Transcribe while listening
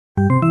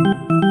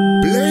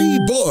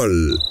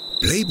Ball.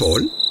 ¿Play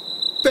ball?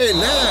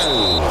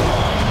 ¡Penal!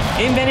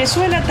 En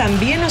Venezuela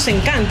también nos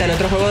encanta el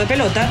otro juego de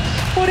pelota,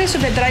 por eso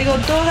te traigo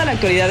toda la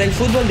actualidad del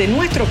fútbol de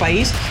nuestro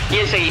país y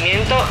el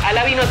seguimiento a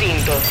la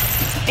vinotinto.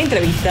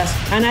 Entrevistas,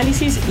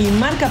 análisis y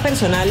marca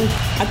personal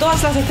a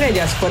todas las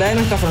estrellas fuera de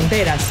nuestras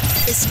fronteras.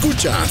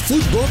 Escucha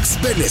Footbox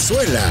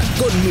Venezuela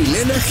con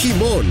Milena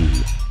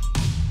Gimón.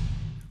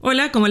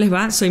 Hola, ¿cómo les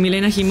va? Soy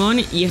Milena Gimón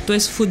y esto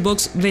es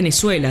Footbox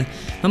Venezuela.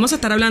 Vamos a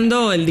estar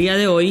hablando el día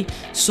de hoy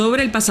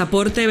sobre el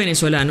pasaporte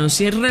venezolano,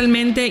 si es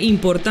realmente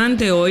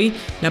importante hoy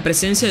la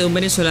presencia de un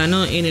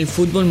venezolano en el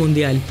fútbol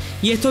mundial.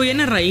 Y esto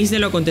viene a raíz de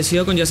lo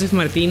acontecido con Joseph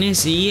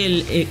Martínez y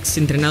el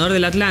exentrenador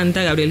del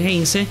Atlanta, Gabriel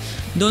Heinze,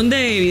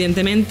 donde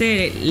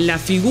evidentemente la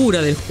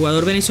figura del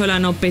jugador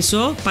venezolano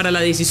pesó para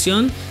la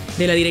decisión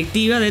de la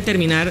directiva de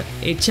terminar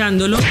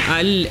echándolo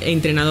al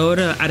entrenador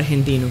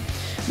argentino.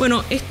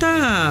 Bueno,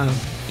 esta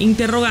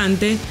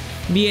interrogante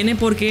viene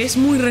porque es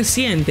muy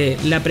reciente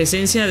la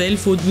presencia del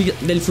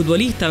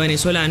futbolista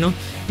venezolano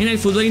en el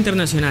fútbol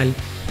internacional.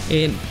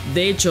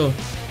 De hecho,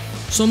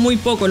 son muy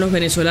pocos los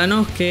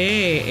venezolanos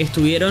que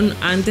estuvieron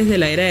antes de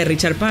la era de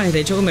Richard Páez.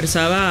 De hecho,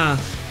 conversaba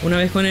una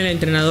vez con el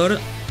entrenador,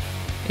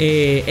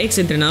 ex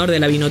entrenador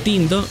de la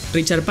Vinotinto,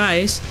 Richard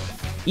Páez,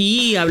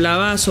 y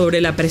hablaba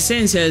sobre la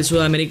presencia del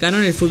sudamericano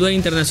en el fútbol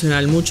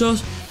internacional.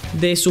 Muchos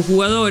de sus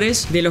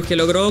jugadores, de los que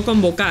logró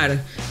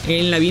convocar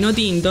en la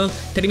Vinotinto,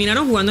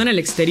 terminaron jugando en el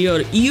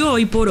exterior, y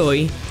hoy por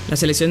hoy la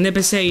selección de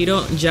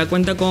Peseiro ya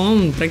cuenta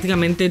con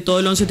prácticamente todo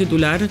el once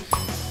titular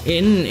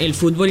en el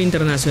fútbol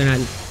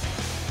internacional.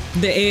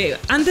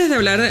 Antes de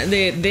hablar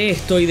de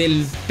esto y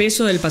del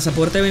peso del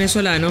pasaporte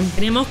venezolano,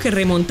 tenemos que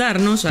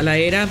remontarnos a la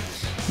era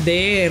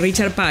de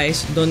Richard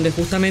Páez, donde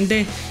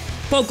justamente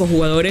pocos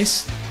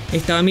jugadores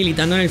estaban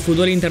militando en el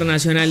fútbol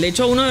internacional. De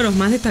hecho, uno de los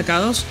más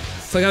destacados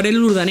fue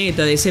Gabriel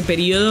Urdaneta, de ese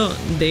periodo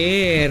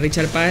de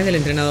Richard Páez, del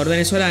entrenador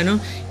venezolano,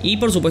 y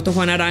por supuesto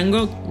Juan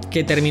Arango,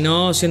 que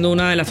terminó siendo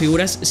una de las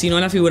figuras, si no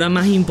la figura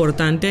más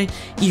importante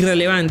y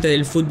relevante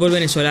del fútbol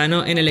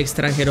venezolano en el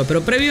extranjero.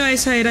 Pero previo a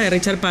esa era de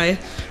Richard Páez,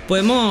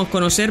 podemos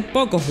conocer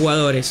pocos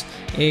jugadores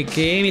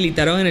que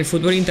militaron en el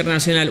fútbol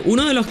internacional.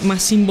 Uno de los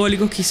más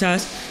simbólicos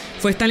quizás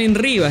fue Stalin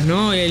Rivas,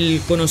 ¿no? El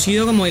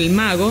conocido como el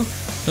Mago,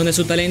 donde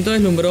su talento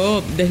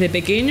deslumbró desde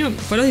pequeño.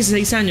 Fue a los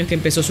 16 años que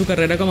empezó su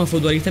carrera como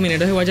futbolista en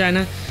Mineros de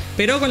Guayana,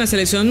 pero con la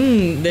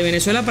selección de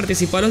Venezuela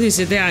participó a los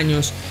 17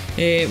 años.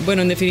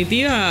 En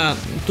definitiva,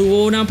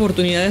 tuvo una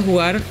oportunidad de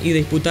jugar y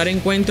disputar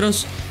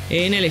encuentros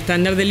en el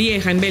Standard de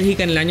Lieja, en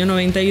Bélgica, en el año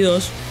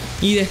 92,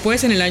 y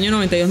después en el año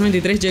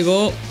 92-93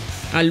 llegó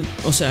al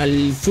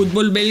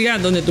fútbol belga,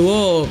 donde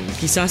tuvo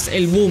quizás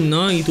el boom,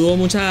 ¿no? Y tuvo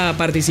mucha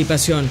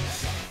participación.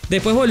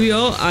 Después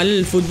volvió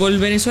al fútbol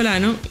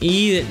venezolano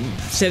y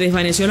se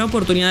desvaneció la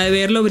oportunidad de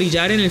verlo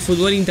brillar en el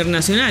fútbol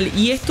internacional.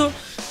 Y esto,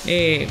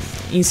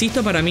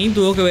 insisto, para mí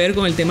tuvo que ver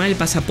con el tema del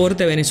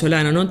pasaporte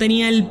venezolano. No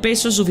tenía el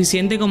peso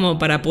suficiente como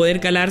para poder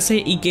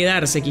calarse y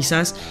quedarse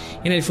quizás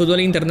en el fútbol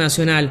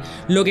internacional.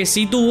 Lo que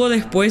sí tuvo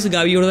después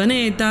Gaby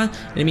Urdaneta,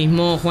 el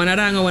mismo Juan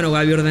Arango. Bueno,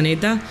 Gaby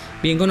Urdaneta,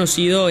 bien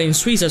conocido en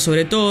Suiza,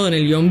 sobre todo en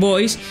el Young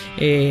Boys,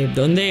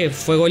 donde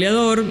fue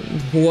goleador,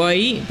 jugó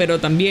ahí, pero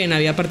también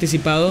había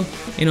participado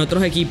en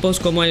otros equipos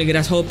como el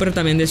Grasshopper,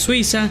 también de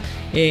Suiza,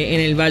 en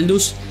el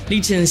Valdus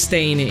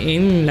Liechtenstein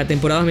en la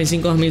temporada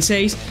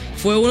 2005-2006.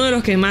 Fue uno de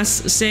los que más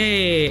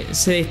se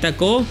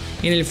destacó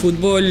en el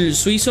fútbol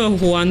suizo,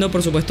 jugando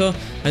por supuesto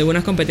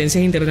algunas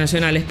competencias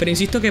internacionales. Pero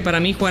insisto que para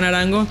mí Juan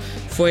Arango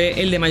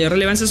fue el de mayor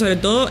relevancia, sobre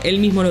todo él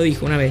mismo lo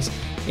dijo una vez,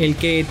 el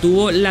que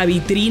tuvo la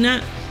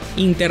vitrina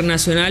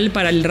internacional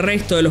para el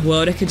resto de los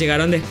jugadores que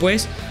llegaron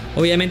después.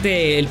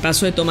 Obviamente el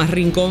paso de Tomás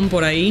Rincón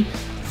por ahí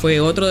fue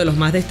otro de los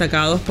más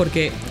destacados,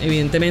 porque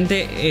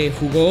evidentemente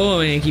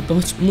jugó en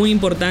equipos muy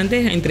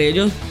importantes, entre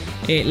ellos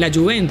la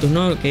Juventus,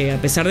 ¿no? Que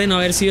a pesar de no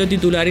haber sido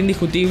titular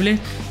indiscutible,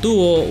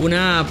 tuvo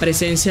una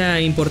presencia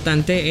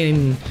importante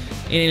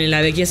en la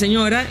Vecchia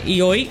Señora,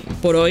 y hoy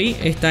por hoy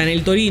está en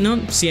el Torino,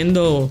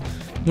 siendo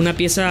una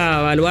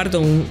pieza baluarte,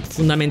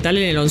 fundamental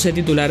en el once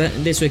titular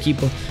de su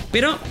equipo.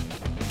 Pero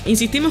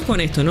insistimos con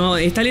esto, ¿no?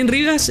 Stalin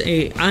Rivas,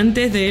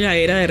 antes de la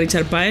era de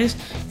Richard Páez,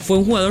 fue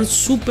un jugador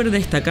súper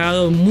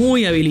destacado,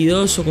 muy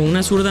habilidoso, con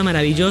una zurda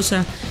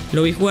maravillosa.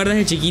 Lo vi jugar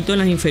desde chiquito en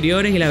las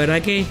inferiores y la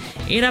verdad que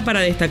era para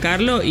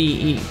destacarlo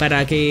y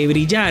para que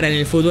brillara en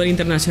el fútbol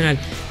internacional.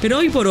 Pero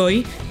hoy por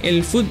hoy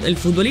el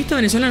futbolista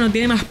venezolano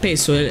tiene más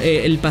peso,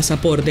 el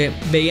pasaporte.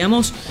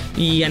 Veíamos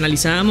y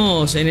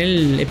analizábamos en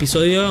el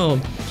episodio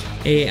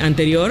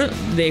anterior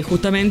de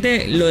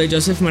justamente lo de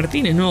Joseph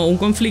Martínez, ¿no? Un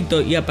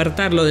conflicto, y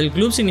apartarlo del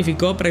club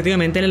significó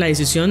prácticamente la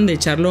decisión de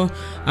echarlo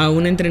a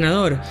un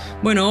entrenador.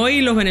 Bueno,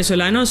 hoy los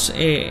venezolanos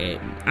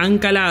han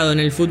calado en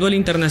el fútbol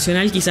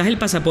internacional. Quizás el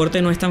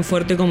pasaporte no es tan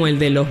fuerte como el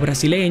de los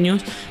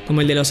brasileños, como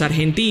el de los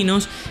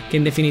argentinos, que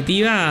en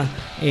definitiva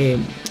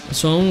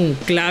son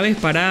claves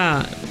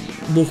para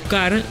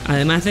buscar,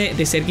 además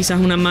de ser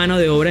quizás una mano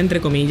de obra entre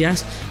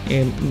comillas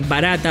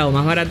barata o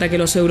más barata que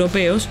los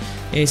europeos,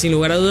 sin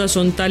lugar a dudas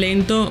son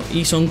talento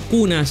y son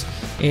cunas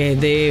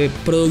de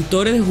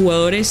productores de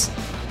jugadores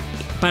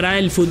para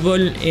el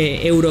fútbol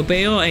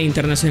europeo e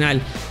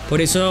internacional.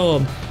 Por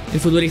eso el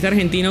futbolista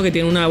argentino, que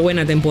tiene una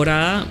buena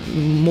temporada,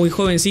 muy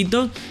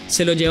jovencito,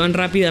 se lo llevan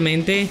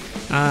rápidamente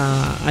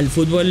al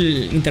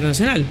fútbol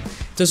internacional.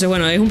 Entonces,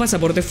 bueno, es un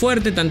pasaporte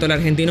fuerte, tanto el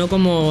argentino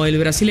como el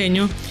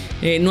brasileño.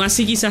 No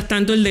así quizás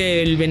tanto el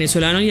del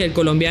venezolano y el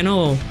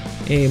colombiano,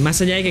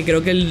 más allá de que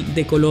creo que el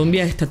de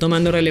Colombia está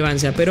tomando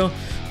relevancia. Pero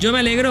yo me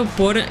alegro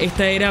por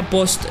esta era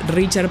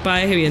post-Richard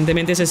Páez.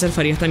 Evidentemente César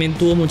Farías también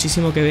tuvo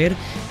muchísimo que ver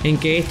en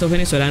que estos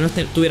venezolanos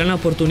tuvieran la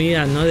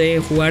oportunidad, ¿no?, de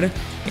jugar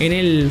en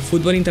el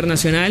fútbol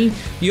internacional.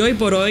 Y hoy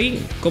por hoy,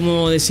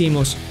 como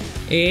decimos,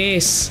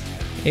 es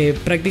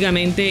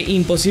prácticamente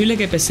imposible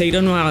que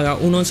Peseiro no haga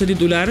un 11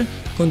 titular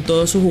con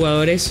todos sus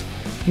jugadores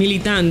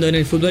militando en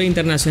el fútbol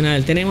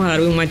internacional. Tenemos a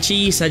Darwin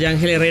Machís, a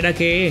Yángel Herrera,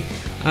 que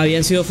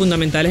habían sido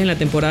fundamentales en la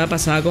temporada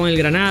pasada con el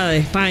Granada de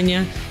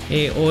España.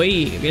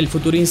 Hoy el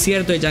futuro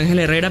incierto de Yángel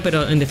Herrera,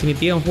 pero en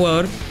definitiva un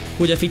jugador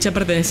cuya ficha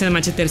pertenece al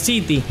Manchester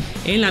City.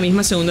 En la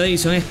misma segunda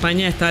división de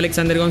España está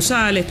Alexander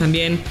González,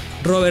 también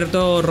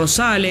Roberto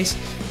Rosales.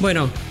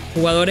 Bueno,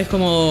 jugadores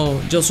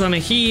como Joshua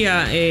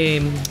Mejía,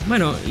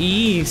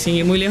 y sin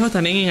ir muy lejos,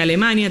 también en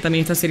Alemania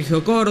también está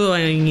Sergio Córdoba,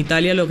 en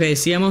Italia lo que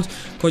decíamos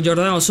con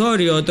Jordan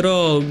Osorio,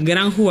 otro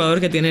gran jugador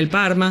que tiene el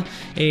Parma,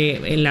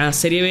 en la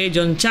Serie B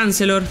John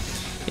Chancellor,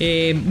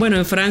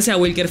 en Francia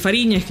Wilker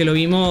Fariñez, que lo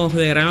vimos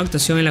de gran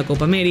actuación en la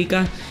Copa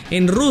América.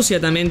 En Rusia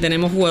también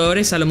tenemos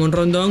jugadores, Salomón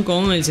Rondón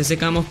con el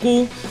CSKA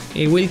Moscú,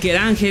 Wilker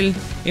Ángel.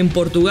 En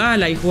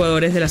Portugal hay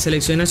jugadores de la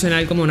selección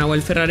nacional como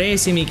Nahuel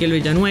Ferraresi, Miquel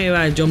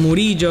Villanueva, John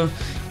Murillo.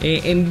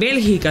 En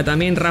Bélgica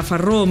también Rafa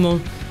Romo.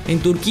 En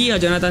Turquía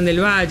Jonathan del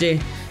Valle.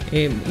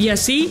 Y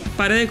así,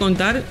 para de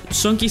contar,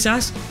 son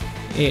quizás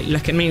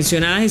las que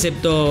mencionadas,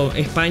 excepto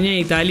España,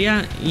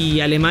 Italia y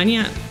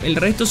Alemania. El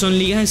resto son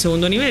ligas de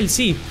segundo nivel.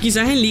 Sí,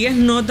 quizás en ligas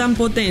no tan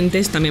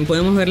potentes también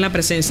podemos ver la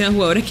presencia de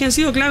jugadores que han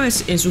sido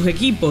claves en sus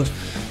equipos.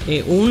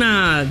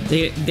 Una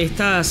de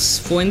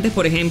estas fuentes,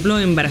 por ejemplo,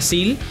 en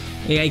Brasil,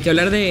 hay que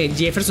hablar de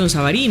Jefferson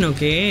Savarino,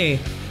 que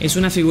es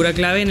una figura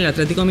clave en el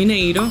Atlético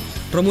Mineiro.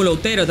 Rómulo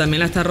Otero también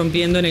la está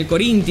rompiendo en el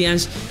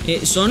Corinthians.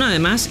 Son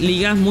además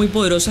ligas muy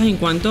poderosas en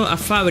cuanto a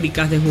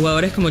fábricas de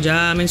jugadores, como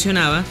ya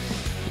mencionaba.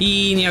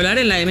 Y ni hablar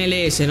en la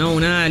MLS, ¿no?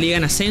 Una liga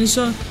en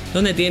ascenso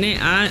donde tiene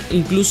a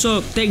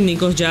incluso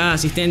técnicos ya,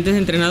 asistentes de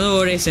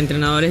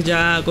entrenadores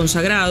ya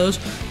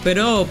consagrados,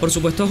 pero por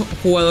supuesto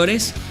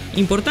jugadores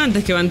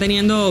importantes que van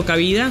teniendo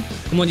cabida,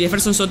 como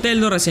Jefferson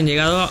Soteldo, recién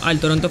llegado al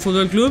Toronto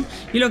Football Club,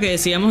 y lo que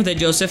decíamos de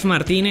Joseph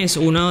Martínez,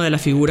 una de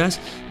las figuras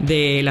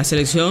de la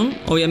selección,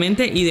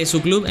 obviamente, y de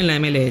su club en la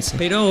MLS.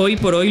 Pero hoy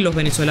por hoy los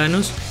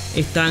venezolanos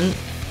están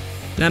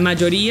la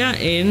mayoría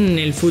en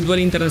el fútbol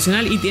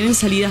internacional y tienen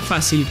salida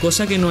fácil,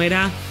 cosa que no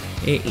era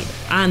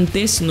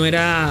antes, no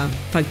era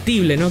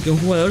factible, ¿no?, que un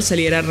jugador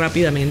saliera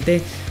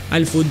rápidamente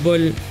al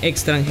fútbol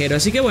extranjero.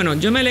 Así que bueno,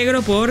 yo me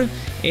alegro por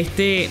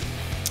este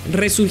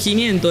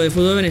resurgimiento del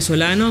fútbol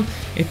venezolano.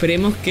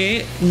 Esperemos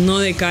que no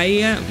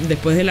decaiga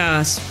después de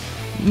las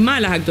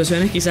malas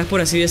actuaciones, quizás por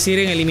así decir,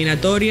 en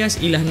eliminatorias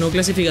y las no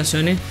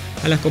clasificaciones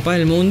a las Copas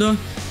del Mundo.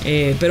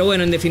 Pero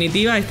bueno, en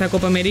definitiva, esta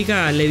Copa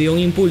América le dio un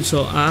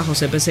impulso a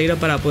José Peseiro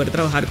para poder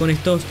trabajar con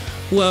estos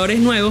jugadores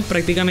nuevos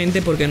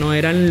prácticamente, porque no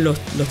eran los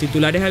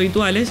titulares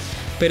habituales,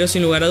 pero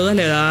sin lugar a dudas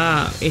le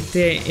da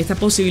esta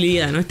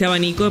posibilidad, ¿no?, este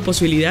abanico de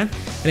posibilidad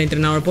al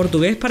entrenador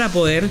portugués para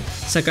poder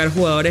sacar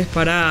jugadores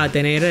para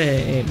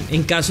tener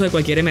en caso de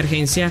cualquier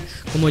emergencia,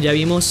 como ya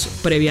vimos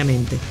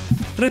previamente.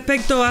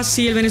 Respecto a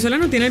si el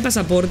venezolano tiene el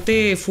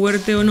pasaporte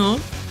fuerte o no,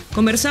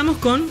 conversamos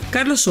con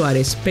Carlos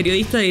Suárez,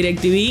 periodista de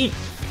DirecTV,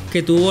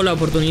 que tuvo la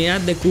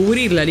oportunidad de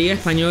cubrir la Liga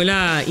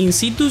Española in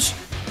situ,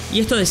 y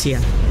esto decía: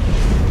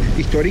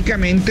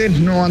 históricamente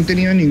no han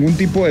tenido ningún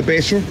tipo de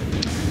peso.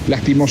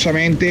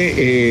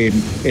 Lastimosamente,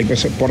 el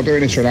pasaporte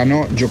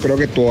venezolano yo creo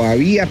que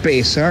todavía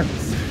pesa,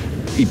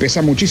 y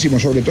pesa muchísimo,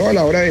 sobre todo a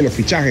la hora de los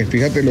fichajes.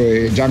 Fíjate lo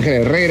de Yángel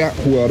Herrera,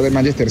 jugador de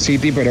Manchester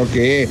City, pero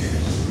que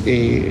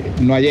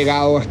no ha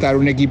llegado a estar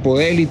un equipo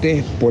de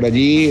élite. Por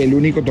allí el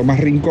único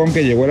Tomás Rincón,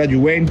 que llegó a la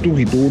Juventus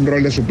y tuvo un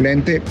rol de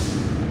suplente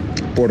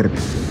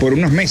por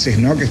unos meses,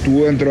 ¿no?, que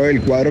estuvo dentro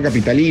del cuadro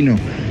capitalino,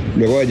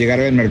 luego de llegar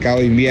al mercado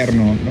de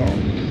invierno,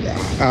 ¿no?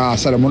 A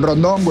Salomón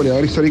Rondón,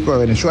 goleador histórico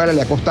de Venezuela,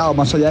 le ha costado,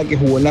 más allá de que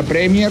jugó en la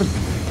Premier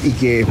y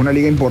que es una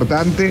liga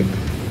importante,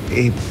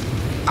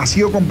 ha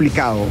sido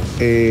complicado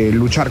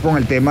luchar con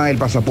el tema del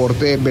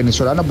pasaporte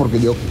venezolano, porque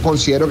yo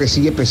considero que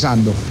sigue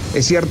pesando.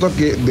 Es cierto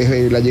que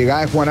desde la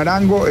llegada de Juan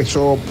Arango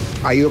eso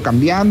ha ido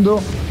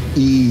cambiando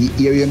y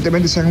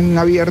evidentemente se han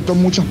abierto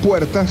muchas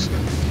puertas,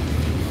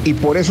 y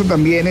por eso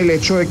también el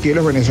hecho de que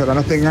los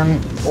venezolanos tengan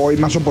hoy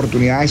más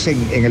oportunidades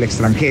en el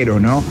extranjero,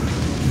 ¿no?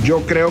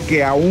 Yo creo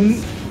que aún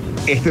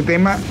este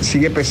tema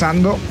sigue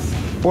pesando,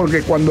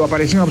 porque cuando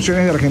aparecen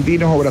opciones de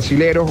argentinos o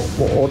brasileros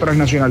o otras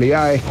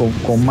nacionalidades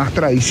con más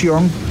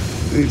tradición,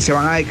 se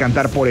van a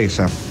decantar por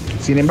esa.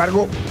 Sin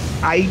embargo,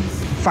 hay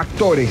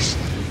factores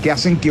que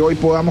hacen que hoy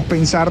podamos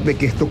pensar de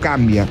que esto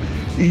cambia.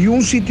 Y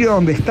un sitio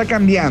donde está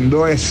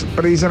cambiando es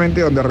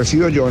precisamente donde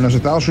resido yo, en los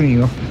Estados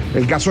Unidos,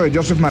 el caso de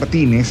Joseph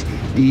Martínez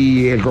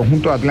y el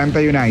conjunto de Atlanta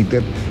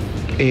United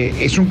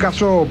es un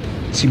caso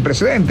sin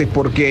precedentes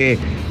porque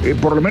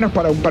por lo menos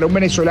para un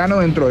venezolano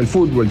dentro del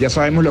fútbol, ya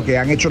sabemos lo que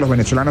han hecho los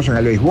venezolanos en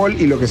el béisbol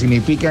y lo que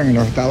significan en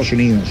los Estados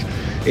Unidos.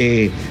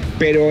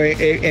 Pero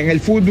en el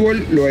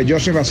fútbol lo de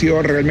Joseph ha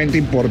sido realmente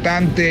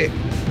importante,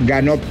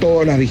 ganó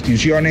todas las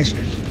distinciones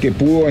que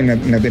pudo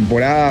en la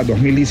temporada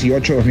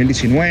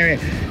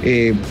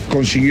 2018-2019,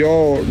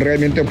 consiguió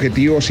realmente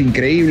objetivos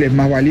increíbles,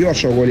 más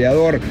valioso,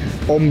 goleador,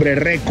 hombre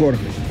récord,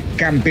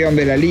 campeón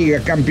de la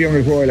liga, campeón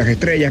del juego de las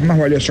estrellas, más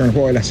valioso en el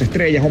juego de las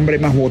estrellas, hombre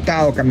más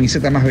votado,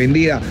 camiseta más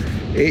vendida.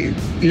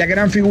 La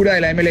gran figura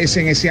de la MLS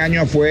en ese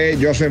año fue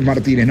Joseph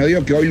Martínez. No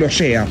digo que hoy lo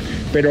sea,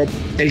 pero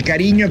el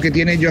cariño que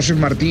tiene Joseph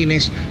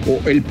Martínez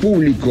o el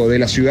público de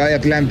la ciudad de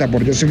Atlanta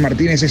por Joseph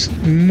Martínez es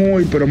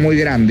muy, pero muy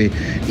grande.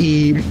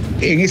 Y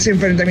en ese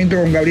enfrentamiento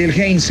con Gabriel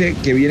Heinze,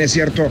 que bien es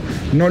cierto,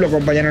 no lo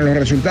acompañaron los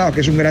resultados,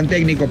 que es un gran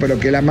técnico, pero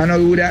que la mano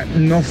dura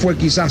no fue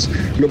quizás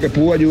lo que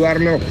pudo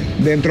ayudarlo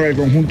dentro del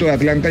conjunto de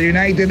Atlanta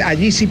United.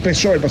 Allí sí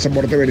pesó el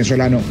pasaporte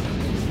venezolano.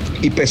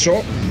 Y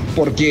pesó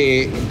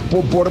porque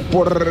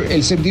por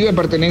el sentido de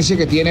pertenencia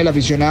que tiene el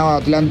aficionado de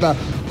Atlanta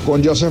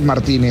con Joseph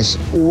Martínez.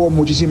 Hubo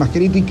muchísimas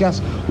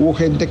críticas, hubo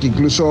gente que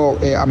incluso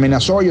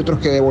amenazó y otros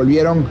que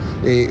devolvieron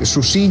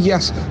sus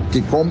sillas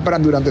que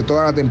compran durante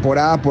toda la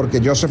temporada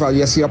porque Joseph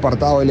había sido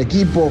apartado del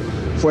equipo.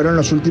 Fueron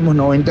los últimos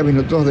 90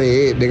 minutos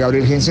de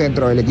Gabriel Heinze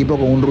dentro del equipo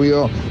con un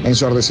ruido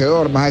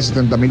ensordecedor, más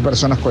de 70.000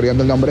 personas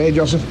coreando el nombre de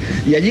Joseph,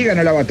 y allí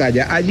ganó la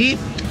batalla. Allí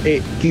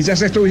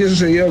quizás esto hubiese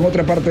sucedido en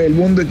otra parte del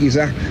mundo y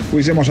quizás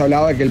hubiésemos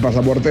hablado de que el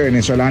pasaporte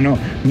venezolano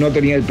no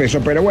tenía el peso,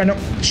 pero bueno,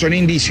 son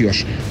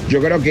indicios. Yo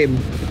creo que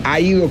ha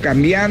ido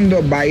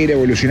cambiando, va a ir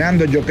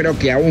evolucionando, yo creo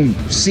que aún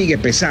sigue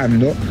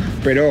pesando,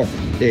 pero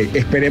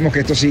esperemos que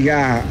esto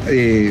siga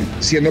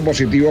siendo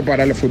positivo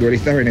para los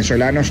futbolistas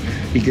venezolanos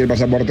y que el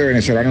pasaporte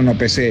venezolano no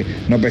pese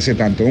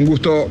tanto. Un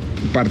gusto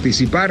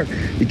participar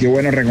y qué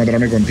bueno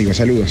reencontrarme contigo.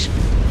 Saludos.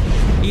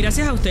 Y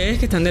gracias a ustedes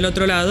que están del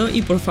otro lado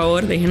y por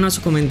favor déjenos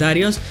sus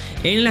comentarios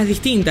en las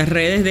distintas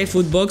redes de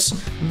Footbox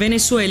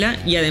Venezuela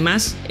y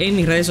además en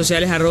mis redes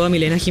sociales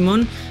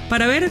 @milenagimón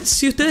para ver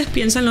si ustedes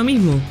piensan lo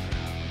mismo.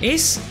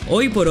 ¿Es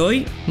hoy por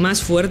hoy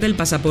más fuerte el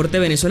pasaporte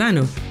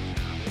venezolano?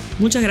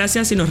 Muchas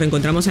gracias y nos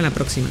reencontramos en la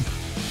próxima.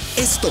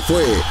 Esto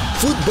fue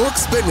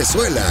Footbox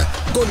Venezuela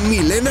con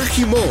Milena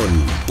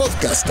Gimón,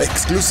 podcast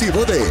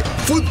exclusivo de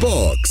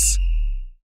Footbox.